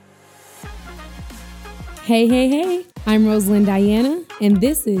Hey, hey, hey, I'm Rosalind Diana, and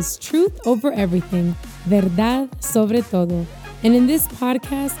this is Truth Over Everything, Verdad Sobre Todo. And in this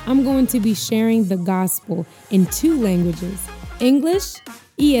podcast, I'm going to be sharing the gospel in two languages, English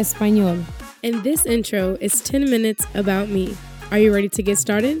y Espanol. And this intro is 10 minutes about me. Are you ready to get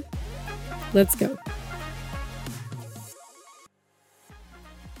started? Let's go.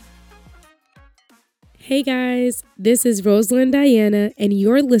 Hey guys, this is Rosalind Diana, and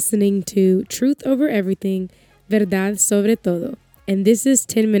you're listening to Truth Over Everything, Verdad Sobre Todo, and this is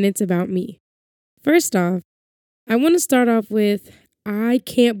 10 minutes about me. First off, I want to start off with, I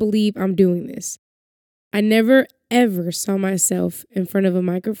can't believe I'm doing this. I never ever saw myself in front of a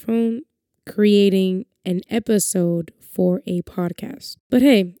microphone creating an episode for a podcast. But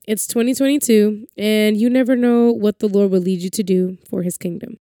hey, it's 2022, and you never know what the Lord will lead you to do for his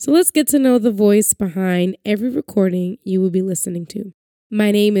kingdom. So let's get to know the voice behind every recording you will be listening to.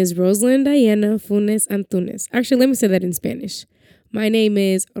 My name is Rosalind Diana Funes Antunes. Actually, let me say that in Spanish. My name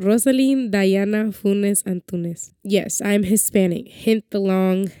is Rosalind Diana Funes Antunes. Yes, I'm Hispanic, hint the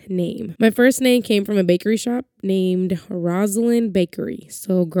long name. My first name came from a bakery shop named Rosalind Bakery.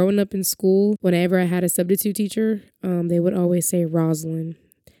 So growing up in school, whenever I had a substitute teacher, they would always say Rosalind.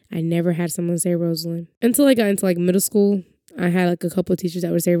 I never had someone say Rosalind. Until I got into middle school, I had a couple of teachers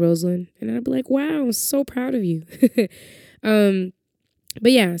that would say Rosalind, and I'd be like, wow, I'm so proud of you.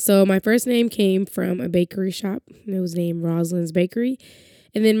 But yeah, so my first name came from a bakery shop. It was named Rosalind's Bakery.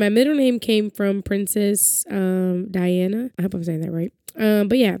 And then my middle name came from Princess Diana. I hope I'm saying that right.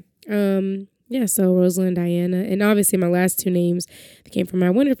 So Rosalind Diana. And obviously my last two names came from my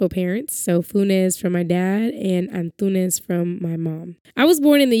wonderful parents. So Funes from my dad and Antunes from my mom. I was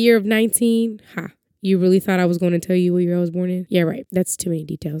born in the year of 19... You really thought I was going to tell you what year I was born in? Yeah, right. That's too many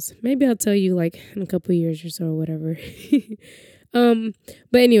details. Maybe I'll tell you in a couple of years or so or whatever.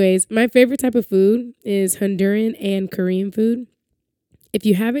 But anyways, my favorite type of food is Honduran and Korean food. If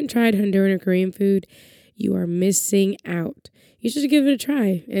you haven't tried Honduran or Korean food, you are missing out. You should give it a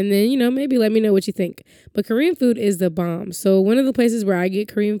try. And then, maybe let me know what you think. But Korean food is the bomb. So one of the places where I get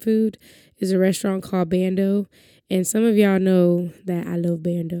Korean food is a restaurant called Bando. And some of y'all know that I love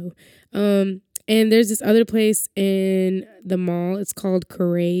Bando. And there's this other place in the mall. It's called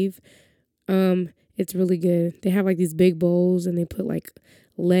Crave. It's really good. They have these big bowls and they put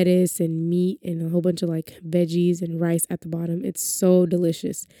lettuce and meat and a whole bunch of veggies and rice at the bottom. It's so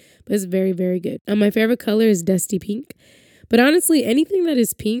delicious, but it's very, very good. My favorite color is dusty pink, but honestly, anything that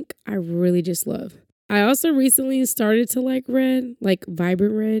is pink, I really just love. I also recently started to like red,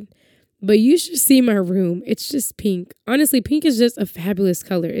 vibrant red. But you should see my room. It's just pink. Honestly, pink is just a fabulous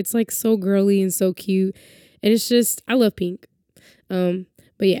color. It's so girly and so cute. And it's just, I love pink. But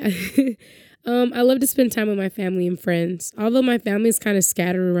yeah. I love to spend time with my family and friends. Although my family is kind of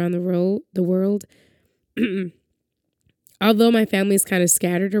scattered around the world.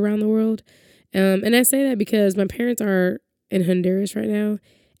 And I say that because my parents are in Honduras right now.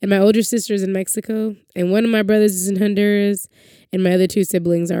 And my older sister is in Mexico. And one of my brothers is in Honduras. And my other two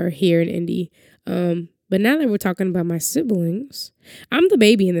siblings are here in Indy. But now that we're talking about my siblings, I'm the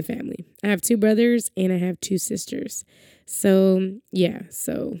baby in the family. I have two brothers and I have two sisters. So, yeah.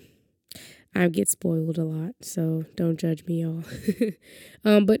 So, I get spoiled a lot. So, don't judge me, y'all.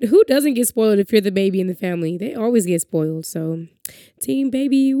 But who doesn't get spoiled if you're the baby in the family? They always get spoiled. So, team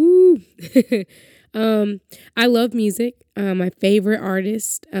baby, woo! I love music. My favorite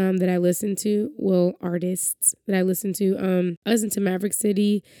artists that I listen to, artists that I listen to, I listen to Maverick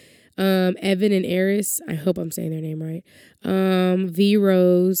City, Evan and Eris. I hope I'm saying their name right. V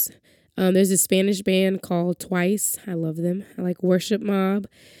Rose. There's a Spanish band called Twice. I love them. I like Worship Mob.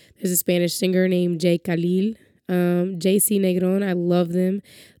 There's a Spanish singer named Jay Khalil. JC Negron, I love them.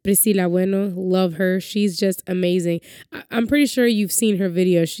 Priscila Bueno, love her. She's just amazing. I'm pretty sure you've seen her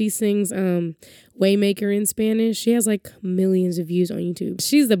video. She sings Waymaker in Spanish. She has millions of views on YouTube.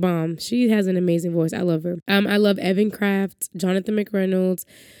 She's the bomb. She has an amazing voice. I love her. I love Evan Kraft, Jonathan McReynolds,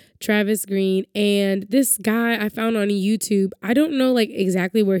 Travis Green, and this guy I found on YouTube. I don't know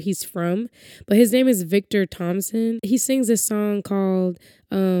exactly where he's from, but his name is Victor Thompson. He sings this song called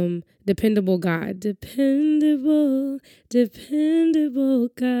Dependable God. Dependable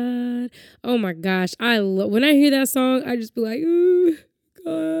God. Oh my gosh. When I hear that song, I just be like, ooh,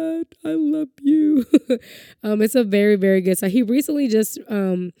 God, I love you. It's a very, very good song. He recently just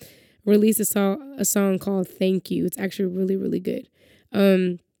released a song called Thank You. It's actually really, really good.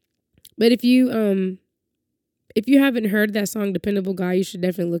 But if you haven't heard that song, Dependable God, you should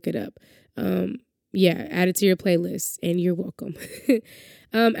definitely look it up. yeah, add it to your playlist and you're welcome.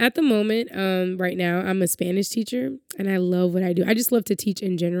 At the moment, right now, I'm a Spanish teacher and I love what I do. I just love to teach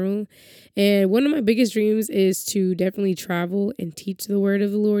in general. And one of my biggest dreams is to definitely travel and teach the word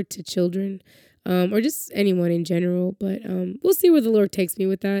of the Lord to children, or just anyone in general. But we'll see where the Lord takes me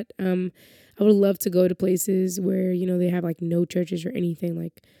with that. I would love to go to places where, they have like no churches or anything,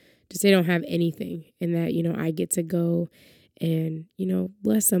 like just they don't have anything, and that, I get to go and,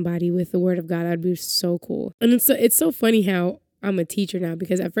 bless somebody with the word of God. That'd be so cool. And it's so funny how I'm a teacher now,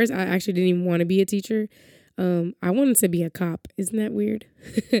 because at first I actually didn't even want to be a teacher. I wanted to be a cop. Isn't that weird?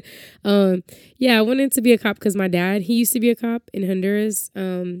 Yeah, I wanted to be a cop because my dad, he used to be a cop in Honduras.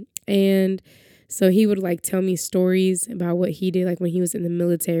 And so he would like tell me stories about what he did, like when he was in the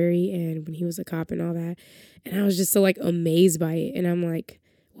military and when he was a cop and all that. And I was just so like amazed by it. And I'm like,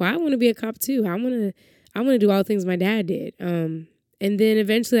 well, I want to be a cop too. I want to do all the things my dad did. And then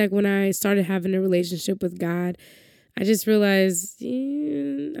eventually, like when I started having a relationship with God, I just realized,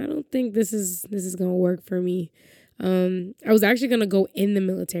 I don't think this is going to work for me. I was actually going to go in the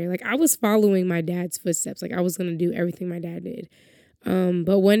military. Like I was following my dad's footsteps. Like I was going to do everything my dad did.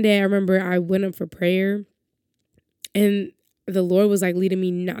 But one day I remember I went up for prayer and the Lord was like leading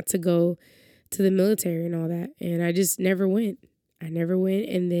me not to go to the military and all that. And I just never went. And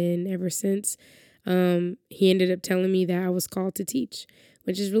then ever since, he ended up telling me that I was called to teach,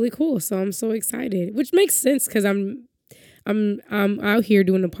 which is really cool. So I'm so excited, which makes sense because I'm out here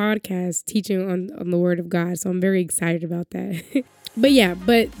doing a podcast teaching on the word of God. So I'm very excited about that.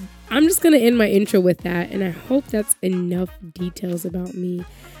 But I'm just going to end my intro with that. And I hope that's enough details about me.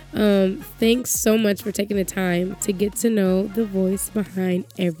 Thanks so much for taking the time to get to know the voice behind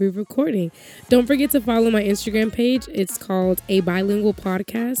every recording. Don't forget to follow my Instagram page. It's called A Bilingual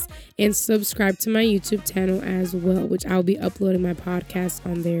Podcast, and subscribe to my YouTube channel as well, which I'll be uploading my podcast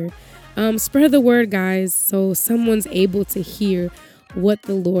on there. Spread the word, guys, so someone's able to hear what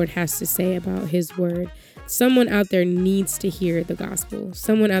the Lord has to say about his word. Someone out there needs to hear the gospel.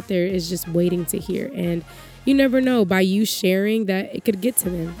 Someone out there is just waiting to hear. And you never know, by you sharing that, it could get to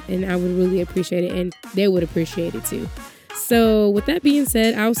them. And I would really appreciate it. And they would appreciate it too. So with that being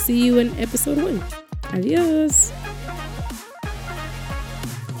said, I'll see you in episode 1. Adios.